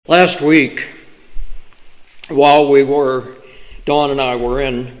Last week, while Dawn and I were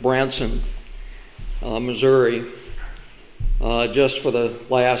in Branson, Missouri, just for the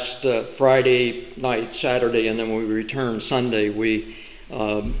last Friday night, Saturday, and then when we returned Sunday, we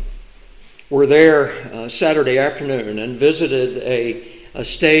were there Saturday afternoon and visited a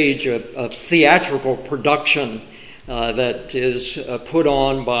stage, a theatrical production that is put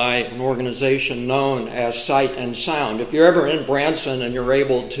on by an organization known as Sight and Sound. If you're ever in Branson and you're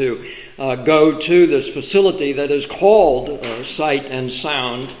able to go to this facility that is called Sight and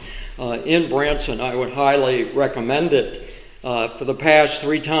Sound in Branson, I would highly recommend it. For the past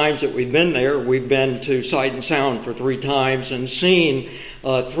 3 times that we've been there, we've been to Sight and Sound for 3 times and seen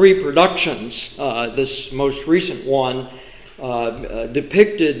 3 productions. This most recent one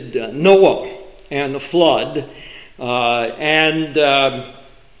depicted Noah and the flood. And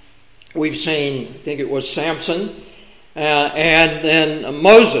we've seen, I think it was Samson, and then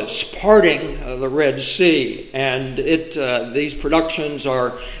Moses parting the Red Sea. And these productions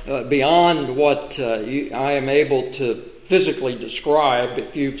are beyond what I am able to physically describe.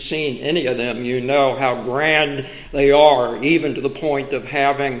 If you've seen any of them, you know how grand they are, even to the point of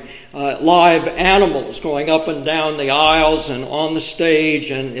having live animals going up and down the aisles and on the stage.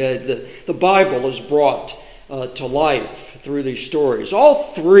 And the Bible is brought to life through these stories. All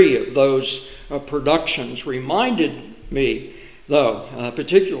 3 of those productions reminded me, though,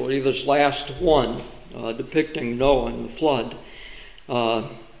 particularly this last one, depicting Noah and the flood,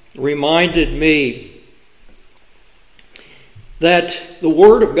 reminded me that the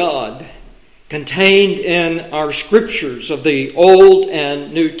Word of God contained in our scriptures of the Old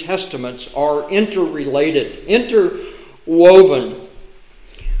and New Testaments are interrelated, interwoven.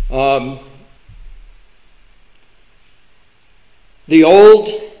 The Old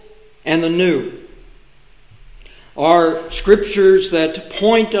and the New are scriptures that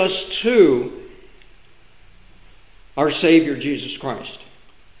point us to our Savior, Jesus Christ.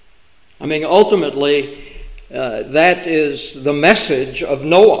 I mean, ultimately, that is the message of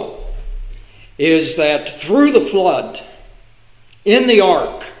Noah, is that through the flood, in the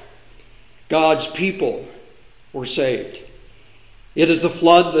ark, God's people were saved. It is the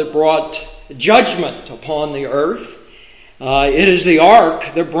flood that brought judgment upon the earth. It is the ark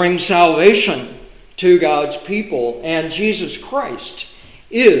that brings salvation to God's people, and Jesus Christ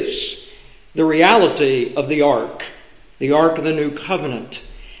is the reality of the ark of the new covenant,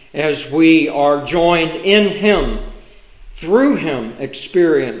 as we are joined in Him, through Him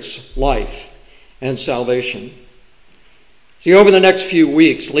experience life and salvation. See, over the next few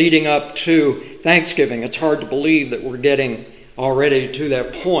weeks leading up to Thanksgiving, it's hard to believe that we're getting already to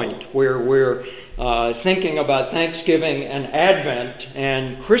that point where we're thinking about Thanksgiving and Advent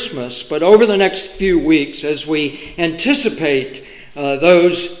and Christmas. But over the next few weeks, as we anticipate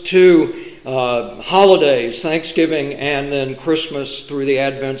those 2 holidays, Thanksgiving and then Christmas through the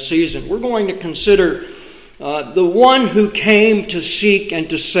Advent season, we're going to consider the one who came to seek and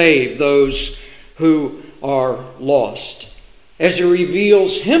to save those who are lost, as He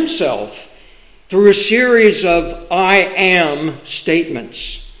reveals Himself through a series of I am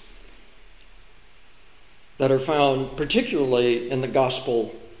statements that are found particularly in the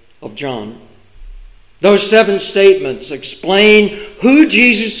Gospel of John. Those 7 statements explain who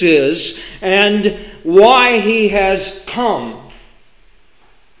Jesus is and why He has come.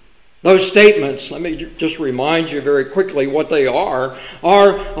 Those statements, let me just remind you very quickly what they are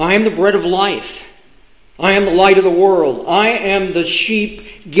I am the bread of life. I am the light of the world. I am the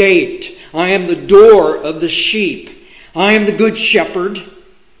sheep gate. I am the door of the sheep. I am the good shepherd.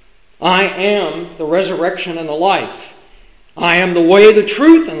 I am the resurrection and the life. I am the way, the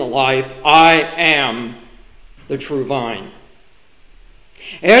truth, and the life. I am the true vine.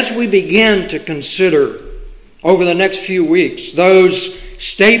 As we begin to consider over the next few weeks those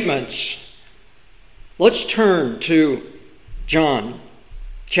statements, let's turn to John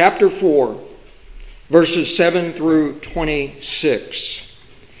chapter 4, verses 7 through 26,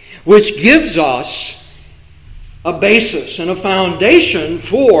 which gives us a basis and a foundation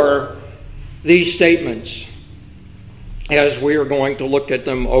for these statements as we are going to look at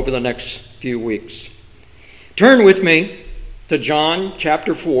them over the next few weeks. Turn with me to John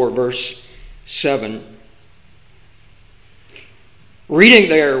chapter 4, verse 7. Reading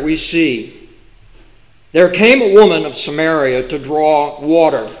there, we see, there came a woman of Samaria to draw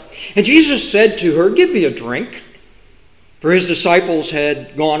water. And Jesus said to her, "Give me a drink." For His disciples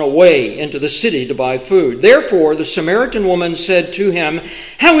had gone away into the city to buy food. Therefore the Samaritan woman said to Him,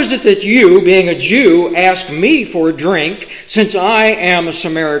 "How is it that you, being a Jew, ask me for a drink, since I am a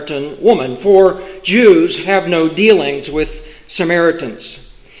Samaritan woman?" For Jews have no dealings with Samaritans.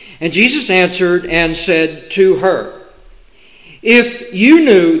 And Jesus answered and said to her, "If you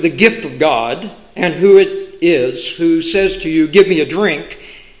knew the gift of God and who it is who says to you, 'Give me a drink,'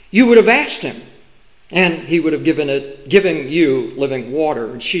 you would have asked him, and he would have given you living water."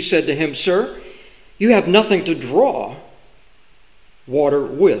 And she said to him, "Sir, you have nothing to draw water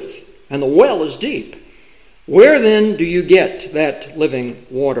with, and the well is deep. Where then do you get that living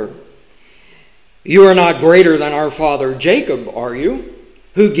water? You are not greater than our father Jacob, are you?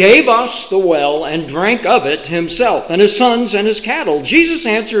 Who gave us the well and drank of it himself, and his sons and his cattle." Jesus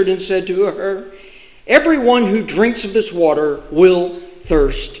answered and said to her, "Everyone who drinks of this water will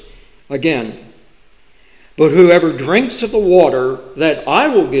thirst again. But whoever drinks of the water that I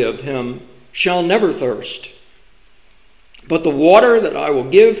will give him shall never thirst. But the water that I will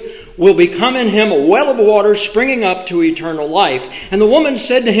give will become in him a well of water springing up to eternal life." And the woman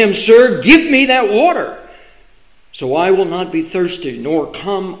said to him, "Sir, give me that water, so I will not be thirsty, nor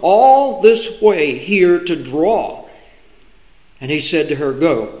come all this way here to draw." And he said to her,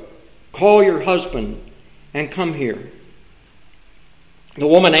 "Go, call your husband and come here." The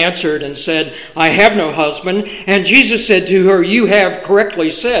woman answered and said, "I have no husband." And Jesus said to her, "You have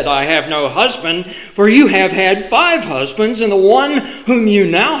correctly said, 'I have no husband,' for you have had 5 husbands, and the one whom you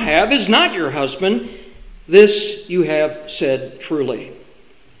now have is not your husband. This you have said truly."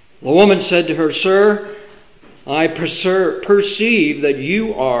 The woman said to her, "Sir, I perceive that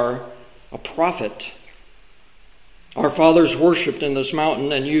you are a prophet. Our fathers worshipped in this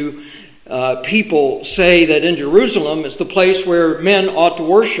mountain, and you people say that in Jerusalem is the place where men ought to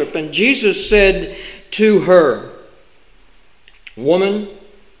worship." And Jesus said to her, "Woman,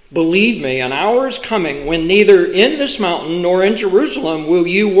 believe me, an hour is coming when neither in this mountain nor in Jerusalem will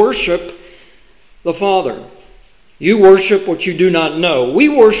you worship the Father. You worship what you do not know. We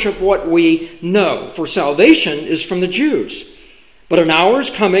worship what we know, for salvation is from the Jews. But an hour is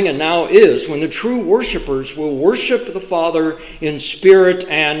coming, and now is, when the true worshipers will worship the Father in spirit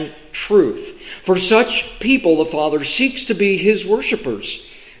and truth. For such people the Father seeks to be his worshipers.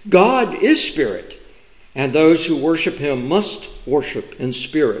 God is spirit, and those who worship him must worship in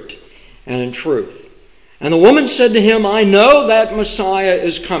spirit and in truth." And the woman said to him, "I know that Messiah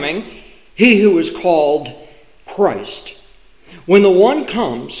is coming, he who is called Christ. When the one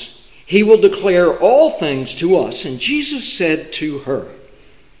comes, he will declare all things to us." And Jesus said to her,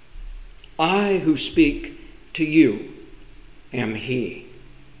 "I who speak to you am he."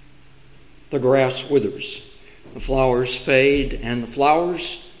 The grass withers, the flowers fade, and the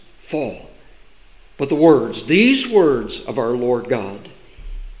flowers fall. But these words of our Lord God,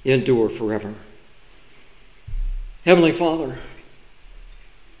 endure forever. Heavenly Father,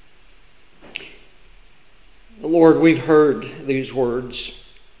 Lord, we've heard these words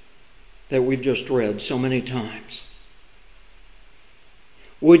that we've just read so many times.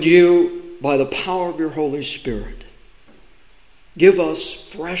 Would you, by the power of your Holy Spirit, give us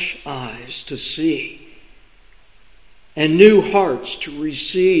fresh eyes to see and new hearts to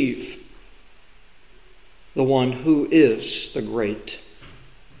receive the one who is the great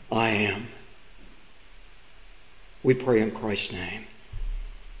I am. We pray in Christ's name.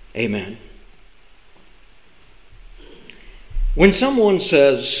 Amen. When someone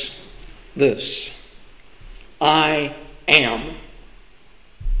says this, "I am,"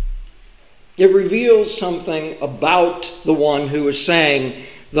 it reveals something about the one who is saying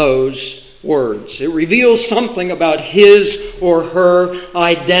those words. It reveals something about his or her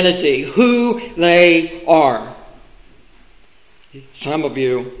identity, who they are. Some of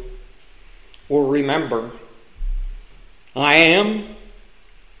you will remember, "I am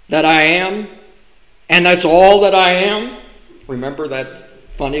that I am, and that's all that I am." Remember that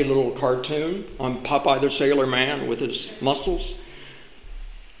funny little cartoon on Popeye the Sailor Man with his muscles?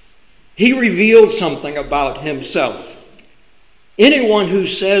 He revealed something about himself. Anyone who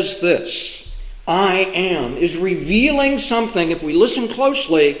says this, "I am," is revealing something, if we listen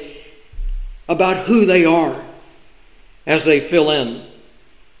closely, about who they are as they fill in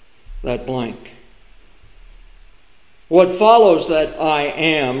that blank. What follows that "I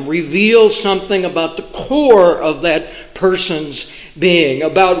am" reveals something about the core of that person's being,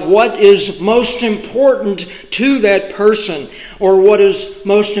 about what is most important to that person, or what is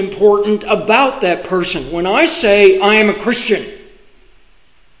most important about that person. When I say I am a Christian,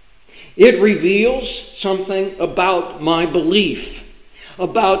 it reveals something about my belief,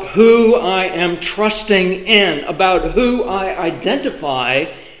 about who I am trusting in, about who I identify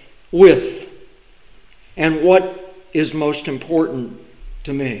with, and what is most important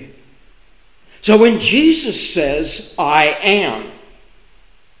to me. So when Jesus says, "I am,"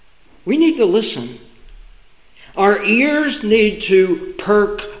 we need to listen. Our ears need to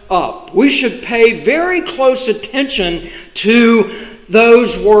perk up. We should pay very close attention to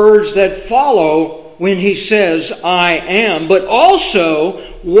those words that follow when he says, I am, but also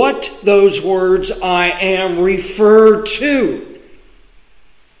what those words I am refer to.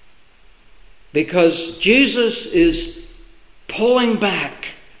 Because Jesus is pulling back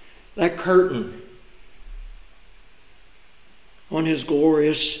that curtain on his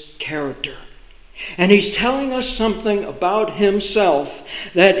glorious character. And he's telling us something about himself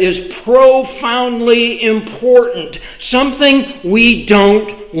that is profoundly important, something we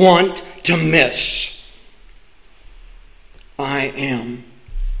don't want to miss. I am.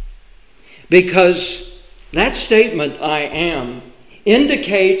 Because that statement, I am,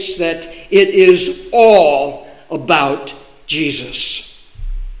 indicates that it is all about Jesus.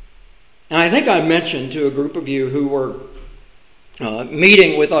 And I think I mentioned to a group of you who were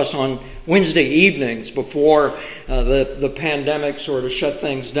meeting with us on Wednesday evenings before the pandemic sort of shut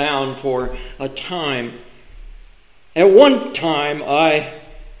things down for a time. At one time, I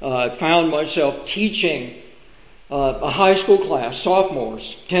found myself teaching a high school class,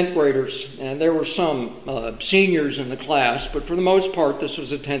 sophomores, 10th graders, and there were some seniors in the class, but for the most part, this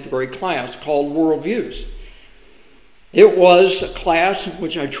was a 10th grade class called Worldviews. It was a class in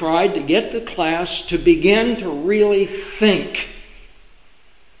which I tried to get the class to begin to really think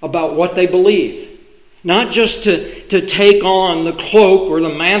about what they believe. Not just to take on the cloak or the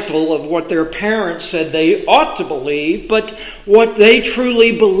mantle of what their parents said they ought to believe, but what they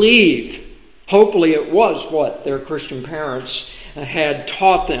truly believe. Hopefully it was what their Christian parents had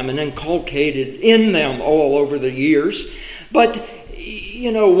taught them and inculcated in them all over the years. But,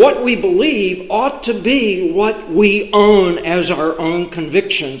 what we believe ought to be what we own as our own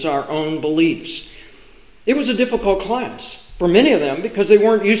convictions, our own beliefs. It was a difficult class for many of them because they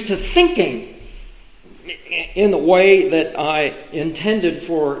weren't used to thinking in the way that I intended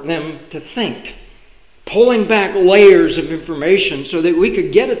for them to think. Pulling back layers of information so that we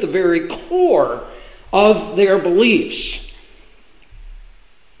could get at the very core of their beliefs.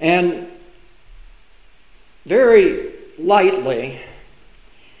 And very lightly,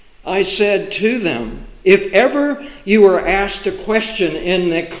 I said to them, if ever you are asked a question in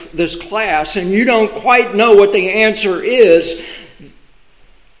this class and you don't quite know what the answer is,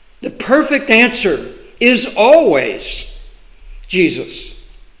 the perfect answer is always Jesus.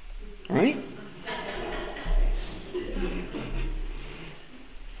 Right?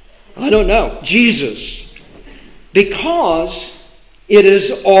 I don't know. Jesus. Because it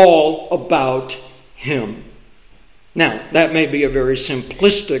is all about Him. Now, that may be a very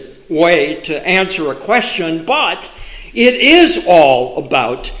simplistic way to answer a question, but it is all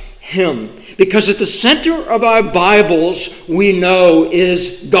about Him. Because at the center of our Bibles, we know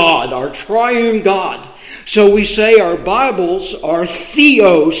is God, our triune God. So we say our Bibles are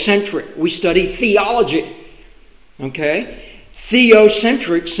theocentric. We study theology. Okay?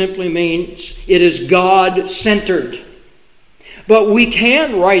 Theocentric simply means it is God-centered. But we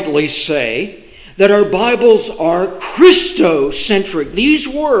can rightly say that our Bibles are Christocentric. These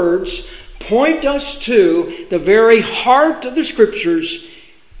words point us to the very heart of the Scriptures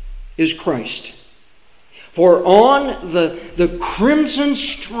is Christ. For on the crimson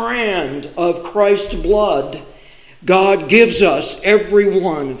strand of Christ's blood, God gives us every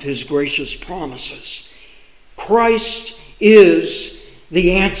one of His gracious promises. Christ is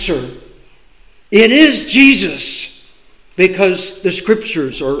the answer. It is Jesus, because the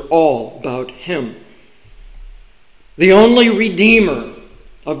Scriptures are all about Him. The only Redeemer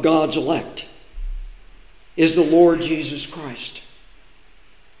of God's elect is the Lord Jesus Christ.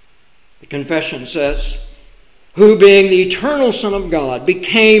 The confession says, who being the eternal Son of God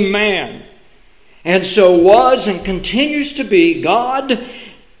became man, and so was and continues to be God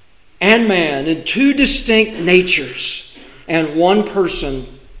and man in two distinct natures and one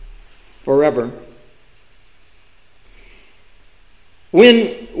person forever.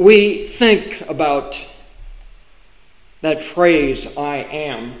 When we think about that phrase, I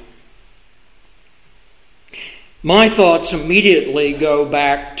am, my thoughts immediately go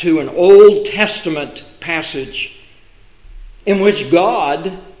back to an Old Testament passage in which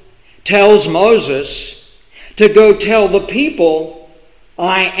God tells Moses to go tell the people,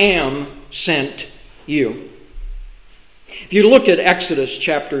 I am sent you. If you look at Exodus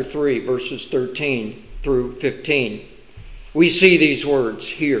chapter 3, verses 13 through 15, we see these words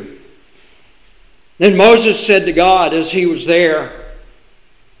here. Then Moses said to God as he was there,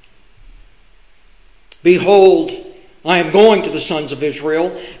 behold, I am going to the sons of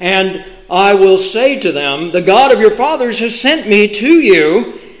Israel, and I will say to them, the God of your fathers has sent me to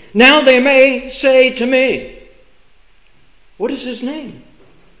you. Now they may say to me, what is his name?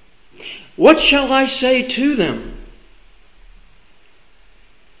 What shall I say to them?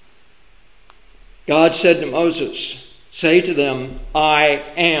 God said to Moses, say to them, I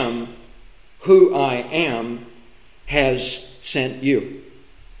am who I am has sent you.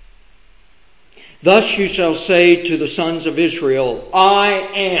 Thus you shall say to the sons of Israel, I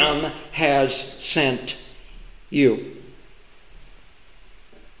am has sent you.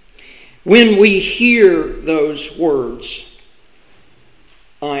 When we hear those words,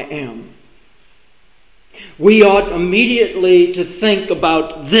 I am, we ought immediately to think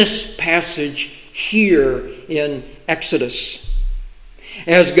about this passage here in Exodus,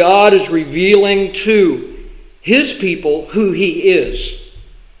 as God is revealing to His people who He is.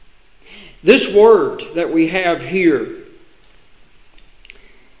 This word that we have here,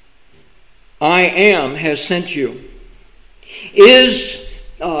 I am has sent you, is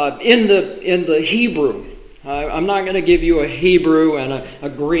in the Hebrew. I'm not going to give you a Hebrew and a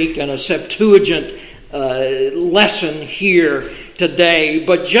Greek and a Septuagint lesson here today,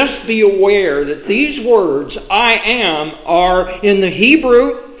 but just be aware that these words, I am, are in the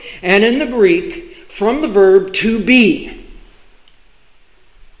Hebrew and in the Greek from the verb to be.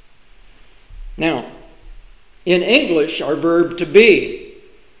 Now, in English, our verb to be,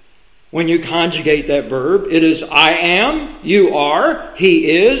 when you conjugate that verb, it is I am, you are, he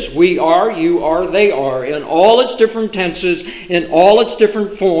is, we are, you are, they are, in all its different tenses, in all its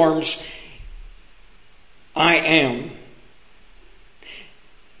different forms. I am.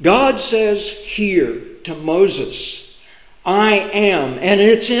 God says here to Moses, I am. And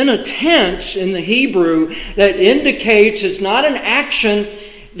it's in a tense in the Hebrew that indicates it's not an action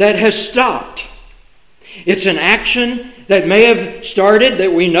that has stopped. It's an action that may have started,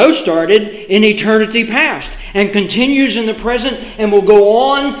 that we know started in eternity past and continues in the present and will go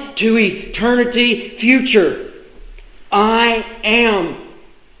on to eternity future. I am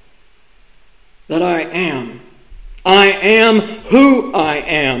that I am. I am who I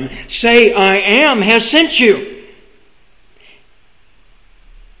am. Say, I am has sent you.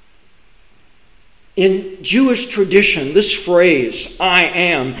 In Jewish tradition, this phrase, I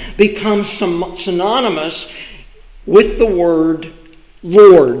am, becomes synonymous with the word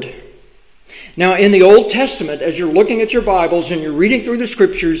Lord. Now, in the Old Testament, as you're looking at your Bibles and you're reading through the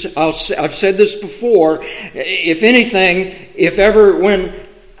Scriptures, I've said this before, if anything, if ever, when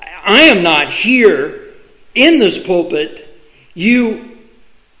I am not here in this pulpit, you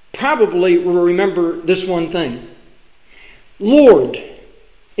probably will remember this one thing. Lord,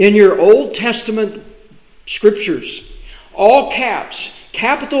 in your Old Testament Scriptures, all caps,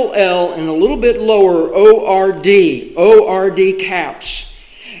 capital L and a little bit lower O-R-D caps,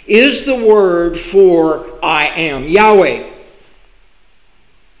 is the word for I am, Yahweh.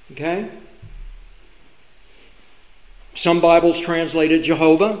 Okay? Some Bibles translate it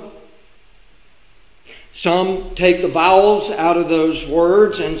Jehovah. Some take the vowels out of those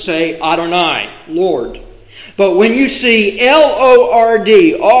words and say Adonai, Lord. But when you see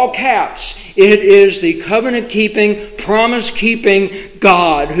L-O-R-D, all caps, it is the covenant-keeping, promise-keeping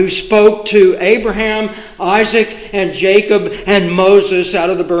God who spoke to Abraham, Isaac, and Jacob, and Moses out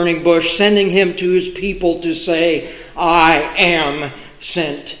of the burning bush, sending him to his people to say, I am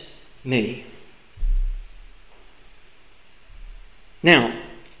sent me. Now,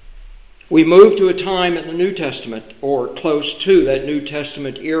 we move to a time in the New Testament, or close to that New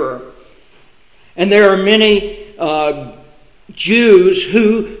Testament era. And there are many Jews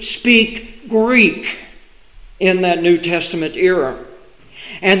who speak Greek in that New Testament era.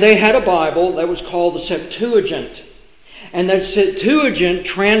 And they had a Bible that was called the Septuagint. And that Septuagint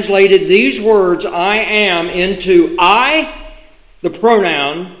translated these words, I am, into I, the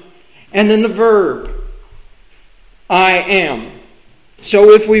pronoun, and then the verb, I am.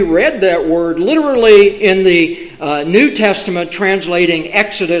 So if we read that word literally in the New Testament translating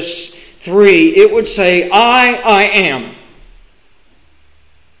Exodus 3, it would say, I am.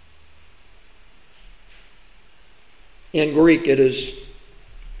 In Greek, it is,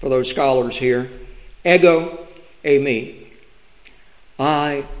 for those scholars here, ego eimi.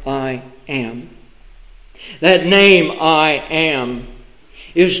 I am. That name, I am,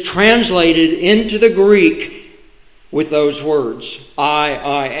 is translated into the Greek with those words, I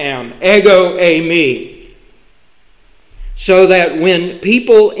am. Ego eimi. So that when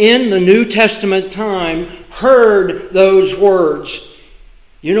people in the New Testament time heard those words,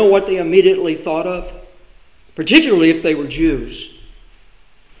 you know what they immediately thought of? Particularly if they were Jews.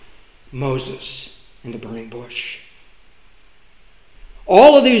 Moses in the burning bush.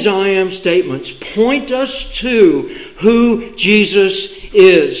 All of these I am statements point us to who Jesus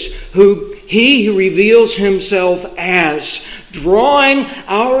is, who He who reveals himself as, drawing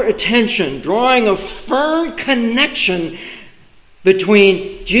our attention, drawing a firm connection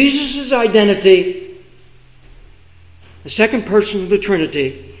between Jesus' identity, the second person of the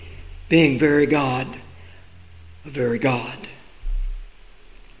Trinity, being very God, a very God.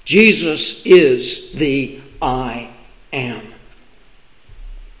 Jesus is the I am.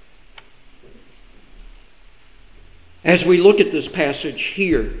 As we look at this passage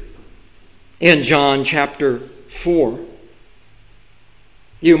here in John chapter 4,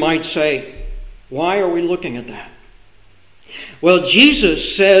 you might say, why are we looking at that? Well,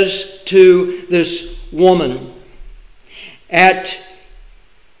 Jesus says to this woman at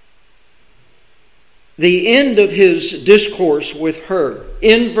the end of his discourse with her,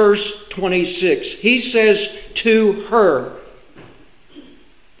 in verse 26, he says to her,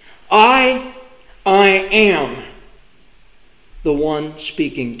 I am the one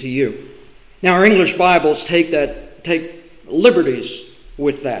speaking to you. Now, our English Bibles take liberties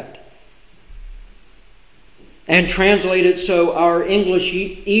with that and translate it so our English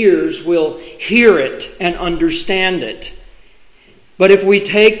ears will hear it and understand it. But if we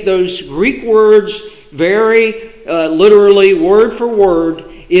take those Greek words very literally, word for word,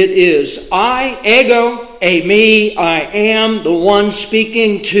 it is I, ego, eimi, I am the one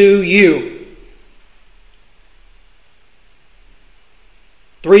speaking to you.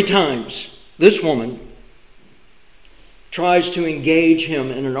 3 times, this woman tries to engage him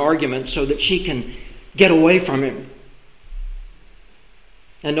in an argument so that she can get away from him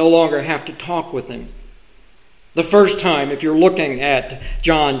and no longer have to talk with him. The first time, if you're looking at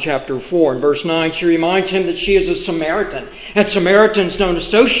John chapter 4 and verse 9, she reminds him that she is a Samaritan. And Samaritans don't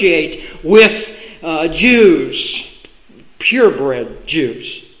associate with Jews, purebred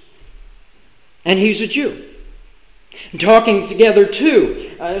Jews. And he's a Jew. Talking together too.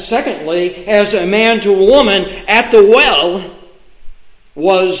 Secondly, as a man to a woman at the well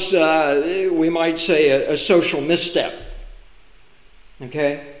was, we might say, a social misstep.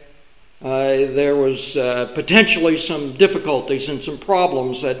 Okay? There was potentially some difficulties and some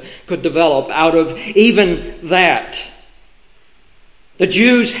problems that could develop out of even that. The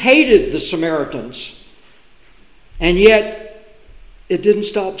Jews hated the Samaritans, and yet it didn't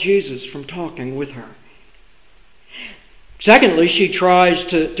stop Jesus from talking with her. Secondly, she tries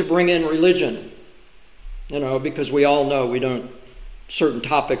to bring in religion, because we all know certain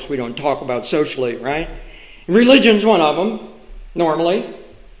topics we don't talk about socially, right? And religion's one of them, normally.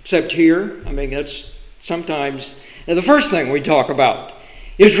 Except here, that's sometimes the first thing we talk about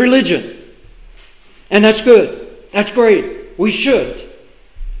is religion. And that's good. That's great. We should.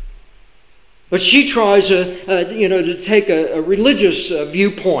 But she tries to take a religious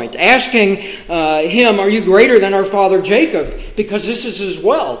viewpoint, asking him, are you greater than our father Jacob? Because this is his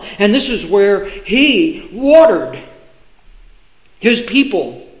well. And this is where he watered his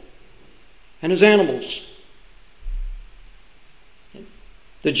people and his animals.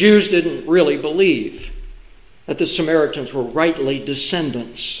 The Jews didn't really believe that the Samaritans were rightly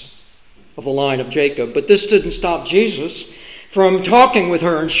descendants of the line of Jacob. But this didn't stop Jesus from talking with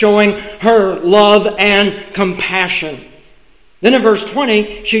her and showing her love and compassion. Then in verse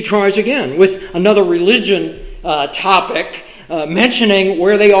 20, she tries again with another religion topic, mentioning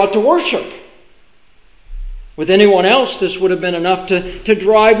where they ought to worship. With anyone else, this would have been enough to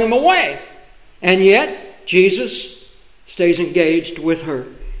drive them away. And yet, Jesus stays engaged with her.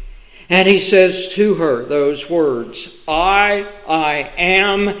 And he says to her those words, I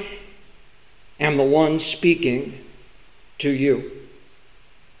am the one speaking to you.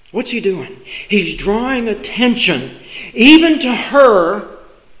 What's he doing? He's drawing attention, even to her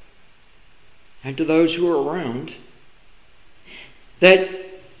and to those who are around, that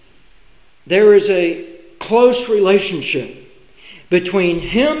there is a close relationship between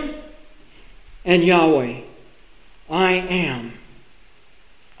him and Yahweh. I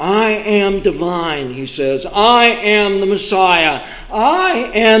am divine, he says. I am the Messiah.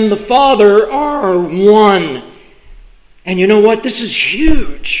 I and the Father are one. And you know what? This is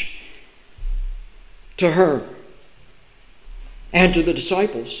huge to her and to the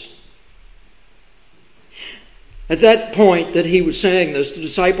disciples. At that point that he was saying this, the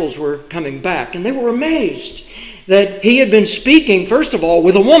disciples were coming back, and they were amazed that he had been speaking, first of all,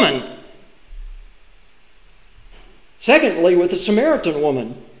 with a woman. Secondly, with a Samaritan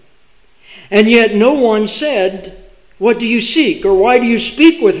woman. And yet no one said, what do you seek? Or why do you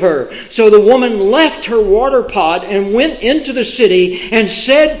speak with her? So the woman left her water pot and went into the city and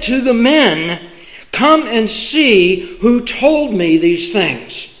said to the men, come and see who told me these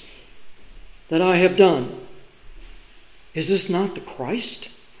things that I have done. Is this not the Christ?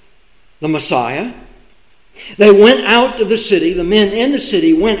 the Messiah. They went out of the city. The men in the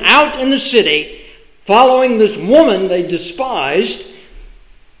city went out in the city, following this woman they despised,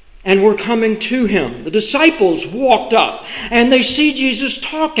 and were coming to him. The disciples walked up, and they see Jesus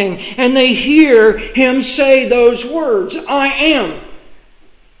talking, and they hear him say those words, "I am."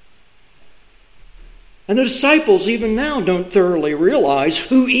 And the disciples even now don't thoroughly realize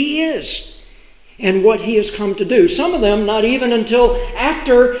who he is and what he has come to do. Some of them not even until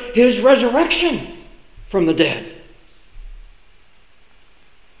after his resurrection from the dead.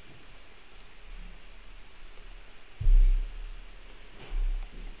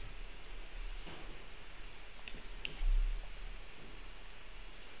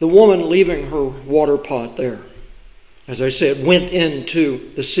 The woman leaving her water pot there, as I said, went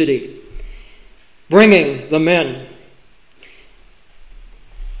into the city, bringing the men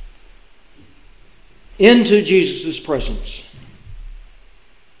into Jesus' presence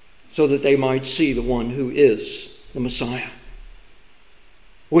so that they might see the one who is the Messiah.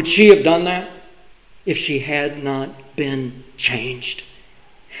 Would she have done that if she had not been changed?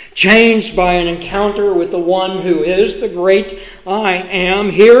 Changed by an encounter with the one who is the great I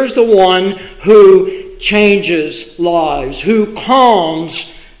Am. Here's the one who changes lives, who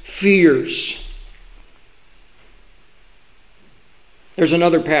calms fears. There's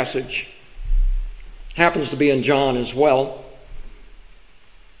another passage, happens to be in John as well,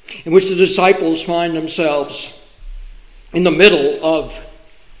 in which the disciples find themselves in the middle of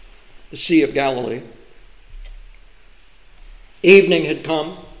the Sea of Galilee. Evening had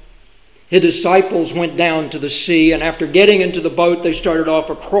come. His disciples went down to the sea, and after getting into the boat, they started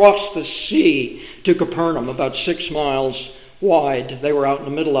off across the sea to Capernaum, about 6 miles wide. They were out in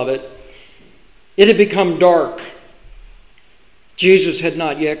the middle of it. It had become dark. Jesus had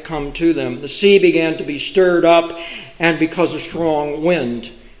not yet come to them. The sea began to be stirred up, and because a strong wind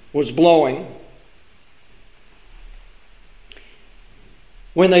was blowing.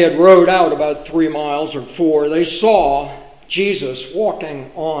 When they had rowed out about 3 miles or 4, they saw Jesus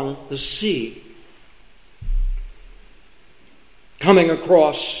walking on the sea, coming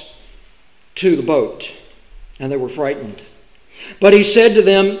across to the boat, and they were frightened. But he said to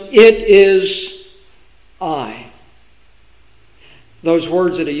them, "It is I." Those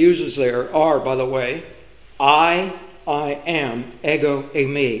words that he uses there are, by the way, I am, ego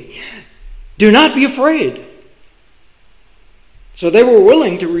eimi. Do not be afraid. So they were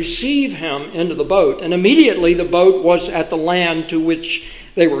willing to receive him into the boat, and immediately the boat was at the land to which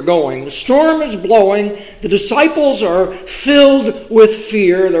they were going. The storm is blowing. The disciples are filled with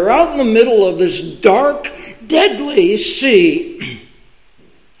fear. They're out in the middle of this dark, deadly sea,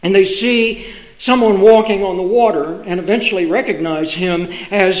 and they see someone walking on the water and eventually recognize him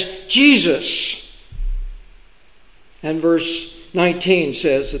as Jesus. And verse 19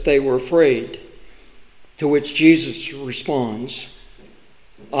 says that they were afraid. To which Jesus responds,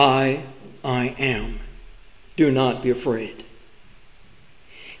 I am. Do not be afraid.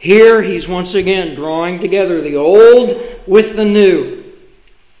 Here he's once again drawing together the old with the new.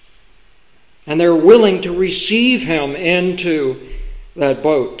 And they're willing to receive him into that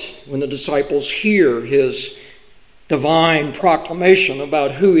boat. When the disciples hear his divine proclamation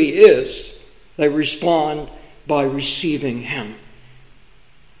about who he is, they respond by receiving him.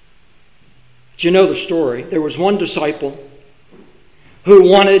 You know the story. There was one disciple who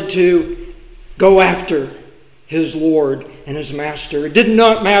wanted to go after his Lord and his Master. It did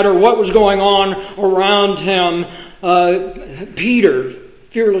not matter what was going on around him. Peter,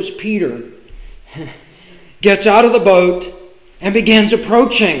 fearless Peter, gets out of the boat and begins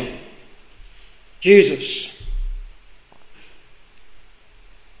approaching Jesus.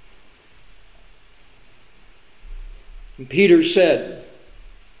 And Peter said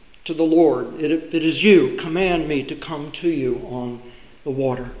to the Lord, if it is you, command me to come to you on the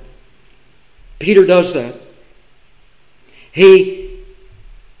water. Peter does that. He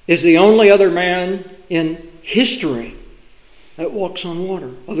is the only other man in history that walks on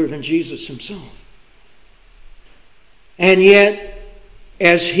water other than Jesus himself. And yet,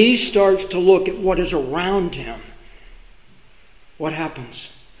 as he starts to look at what is around him, what happens?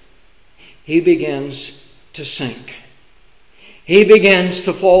 He begins to sink. He begins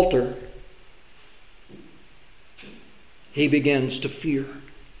to falter. He begins to fear.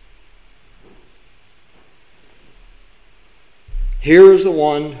 Here is the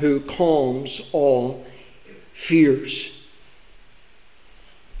one who calms all fears.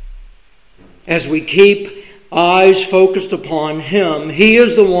 As we keep eyes focused upon him, he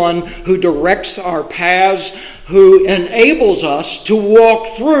is the one who directs our paths, who enables us to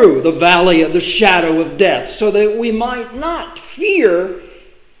walk through the valley of the shadow of death so that we might not fear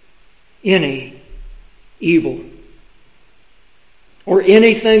any evil or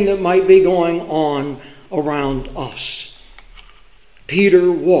anything that might be going on around us.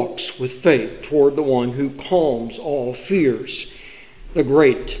 Peter walks with faith toward the one who calms all fears, the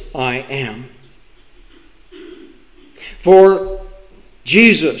great I Am. For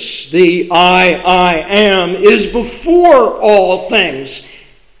Jesus, the I Am, is before all things.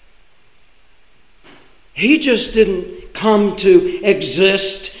 He just didn't come to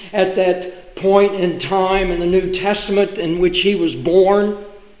exist at that point in time in the New Testament in which he was born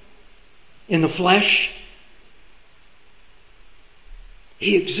in the flesh.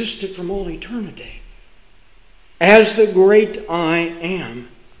 He existed from all eternity as the great I Am.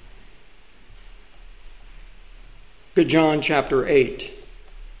 Look at John chapter 8,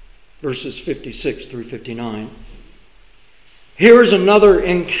 verses 56 through 59. Here's another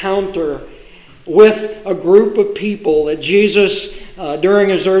encounter with a group of people that Jesus, during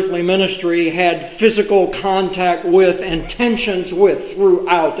his earthly ministry, had physical contact with and tensions with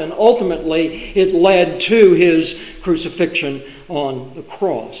throughout. And ultimately, it led to his crucifixion on the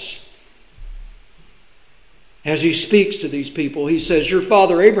cross. As he speaks to these people, he says, "Your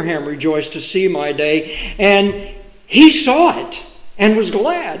father Abraham rejoiced to see my day, and he saw it and was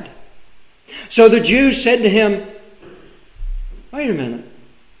glad." So the Jews said to him, "Wait a minute.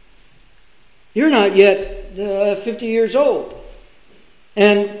 You're not yet 50 years old.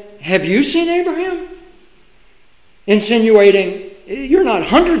 And have you seen Abraham?" Insinuating, you're not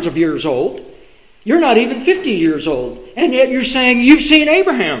hundreds of years old. You're not even 50 years old. And yet you're saying you've seen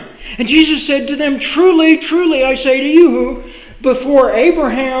Abraham. And Jesus said to them, "Truly, truly, I say to you, before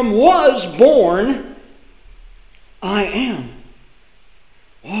Abraham was born, I am."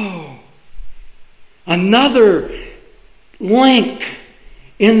 Whoa. Another link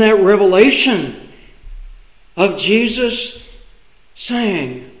in that revelation of Jesus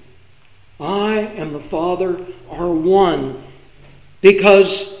saying, "I am the Father are one."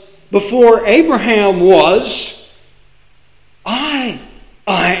 Because before Abraham was, I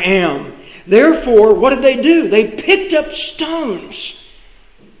am. Therefore, what did they do? They picked up stones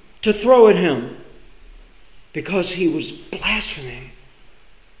to throw at him because he was blaspheming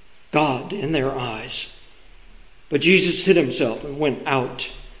God in their eyes. But Jesus hid himself and went out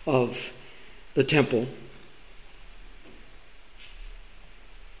of the temple.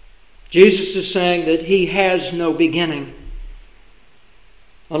 Jesus is saying that he has no beginning.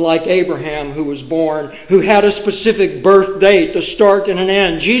 Unlike Abraham, who was born, who had a specific birth date, a start and an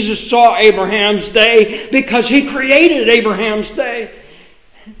end. Jesus saw Abraham's day because he created Abraham's day.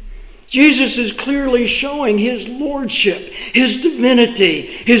 Jesus is clearly showing his lordship, his divinity,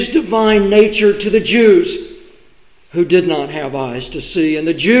 his divine nature to the Jews who did not have eyes to see. And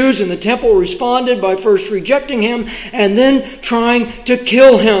the Jews in the temple responded by first rejecting him and then trying to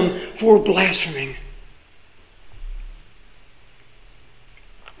kill him for blaspheming.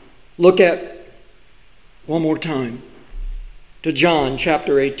 Look at, one more time, to John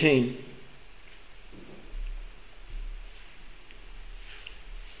chapter 18.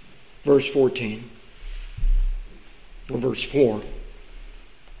 Verse 14. Or verse 4.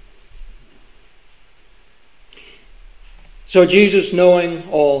 So Jesus, knowing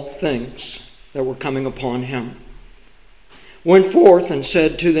all things that were coming upon him, went forth and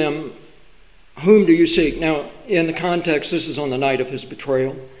said to them, "Whom do you seek?" Now, in the context, this is on the night of his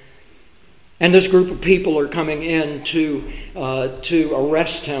betrayal. And this group of people are coming in to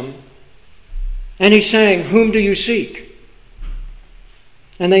arrest him. And he's saying, "Whom do you seek?"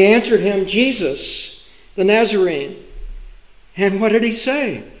 And they answered him, "Jesus, the Nazarene." And what did he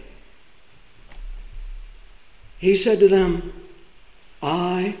say? He said to them,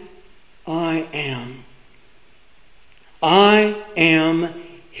 I am. I am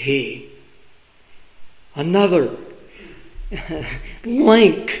He. Another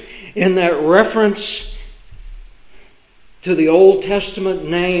link in that reference to the Old Testament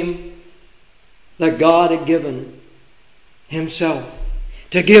name that God had given Himself,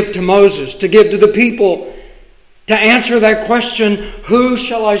 to give to Moses, to give to the people, to answer that question, who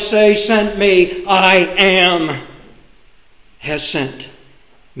shall I say sent me? I am has sent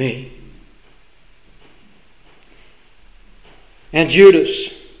me. And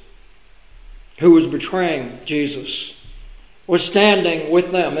Judas, who was betraying Jesus, was standing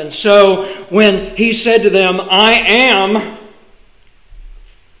with them. And so when he said to them, I am,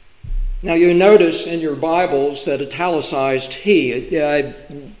 now you notice in your Bibles that italicized he.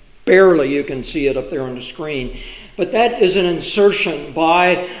 Barely you can see it up there on the screen. But that is an insertion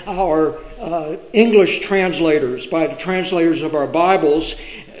by our English translators, by the translators of our Bibles,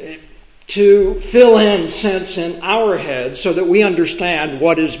 to fill in sense in our heads so that we understand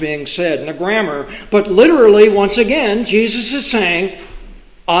what is being said in the grammar. But literally, once again, Jesus is saying,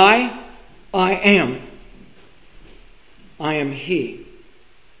 I am. I am He.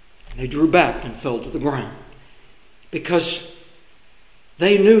 And they drew back and fell to the ground because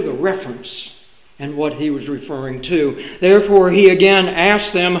they knew the reference and what He was referring to. Therefore, He again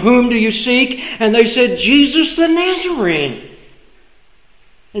asked them, whom do you seek? And they said, Jesus the Nazarene.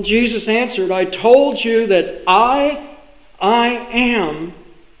 And Jesus answered, I told you that I am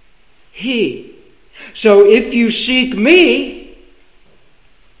He. So if you seek Me,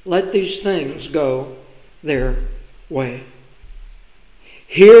 let these things go their way.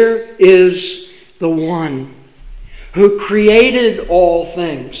 Here is the one who created all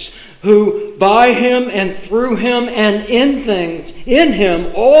things, who by Him and through Him and in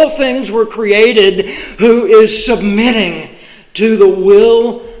Him all things were created, who is submitting to the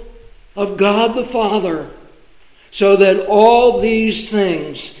will of God the Father, so that all these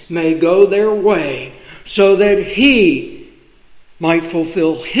things may go their way, so that He might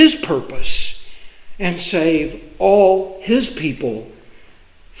fulfill His purpose and save all His people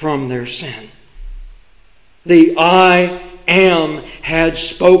from their sin. The I am had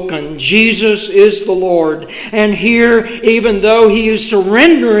spoken. Jesus is the Lord. And here, even though He is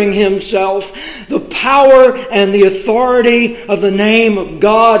surrendering Himself, the power and the authority of the name of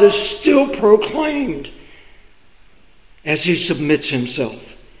God is still proclaimed as He submits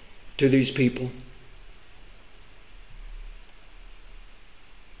Himself to these people.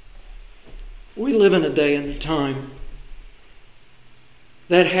 We live in a day and a time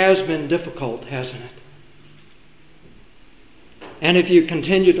that has been difficult, hasn't it? And if you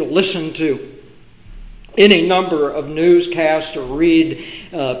continue to listen to any number of newscasts or read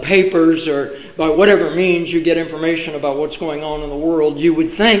papers or by whatever means you get information about what's going on in the world, you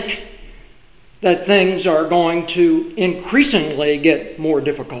would think that things are going to increasingly get more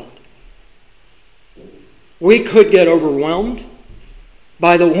difficult. We could get overwhelmed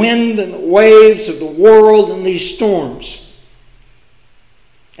by the wind and the waves of the world and these storms,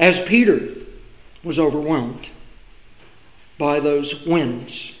 as Peter was overwhelmed by those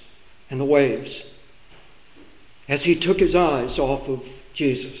winds and the waves as he took his eyes off of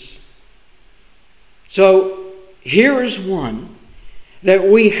Jesus. So here is one that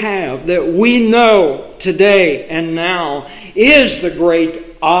we have, that we know today and now is the great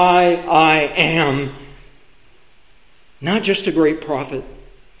I am. Not just a great prophet,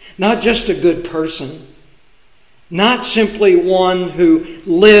 not just a good person, not simply one who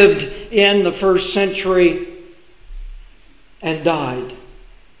lived in the first century and died,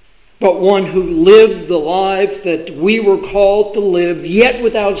 but one who lived the life that we were called to live, yet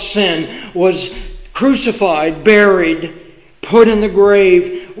without sin, was crucified, buried, put in the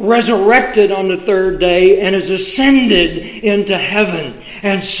grave, resurrected on the third day, and is ascended into heaven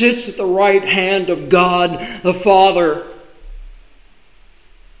and sits at the right hand of God the Father.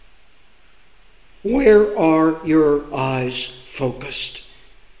 Where are your eyes focused?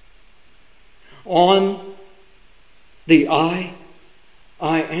 On the I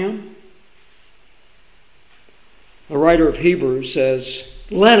am? The writer of Hebrews says,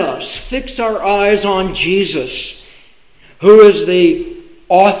 let us fix our eyes on Jesus, who is the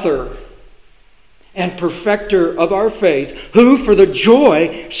author and perfecter of our faith, who for the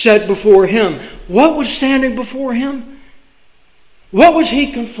joy set before Him. What was standing before Him? What was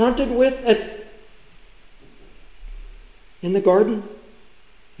He confronted with in the garden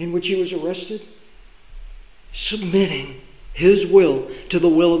in which He was arrested? Submitting His will to the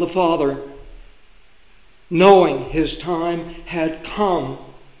will of the Father, knowing His time had come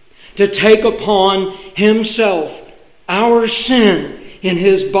to take upon Himself our sin in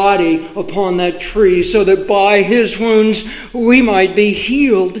His body upon that tree, so that by His wounds we might be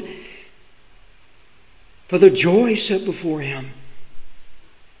healed. For the joy set before Him,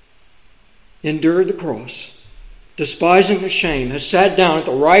 endured the cross, despising the shame, has sat down at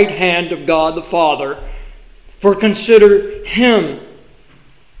the right hand of God the Father. For consider Him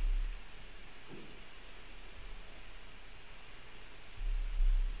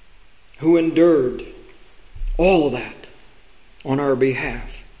who endured all of that on our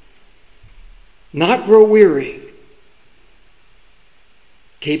behalf. Not grow weary,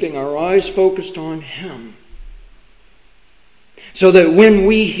 keeping our eyes focused on Him, so that when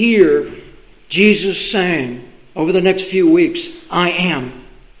we hear Jesus saying over the next few weeks, I am,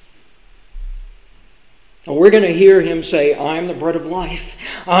 And we're going to hear him say, I am the bread of life.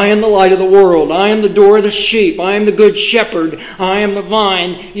 I am the light of the world. I am the door of the sheep. I am the good shepherd. I am the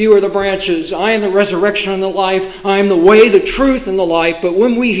vine. You are the branches. I am the resurrection and the life. I am the way, the truth, and the life. But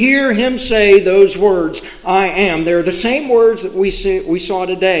when we hear him say those words, I am, they're the same words that we saw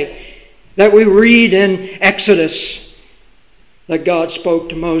today, that we read in Exodus, that God spoke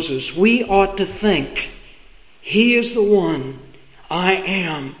to Moses. We ought to think, he is the one. I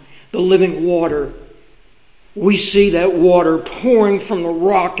am the living water. We see that water pouring from the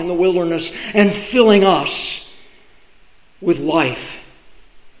rock in the wilderness and filling us with life.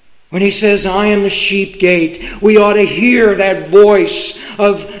 When he says, I am the sheep gate, we ought to hear that voice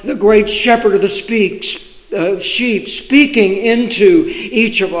of the great shepherd of the sheep speaking into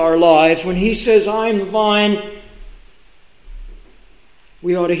each of our lives. When he says, I am the vine,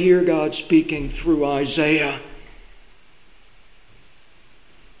 we ought to hear God speaking through Isaiah.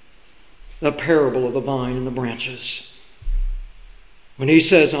 The parable of the vine and the branches. When he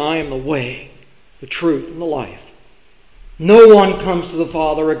says, I am the way, the truth, and the life. No one comes to the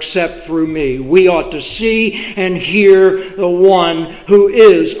Father except through me. We ought to see and hear the one who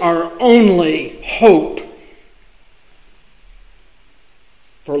is our only hope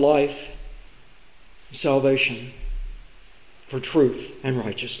for life, salvation, for truth and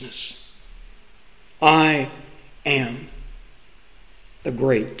righteousness. I am the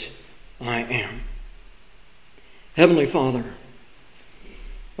great I am. Heavenly Father,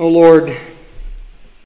 O Lord,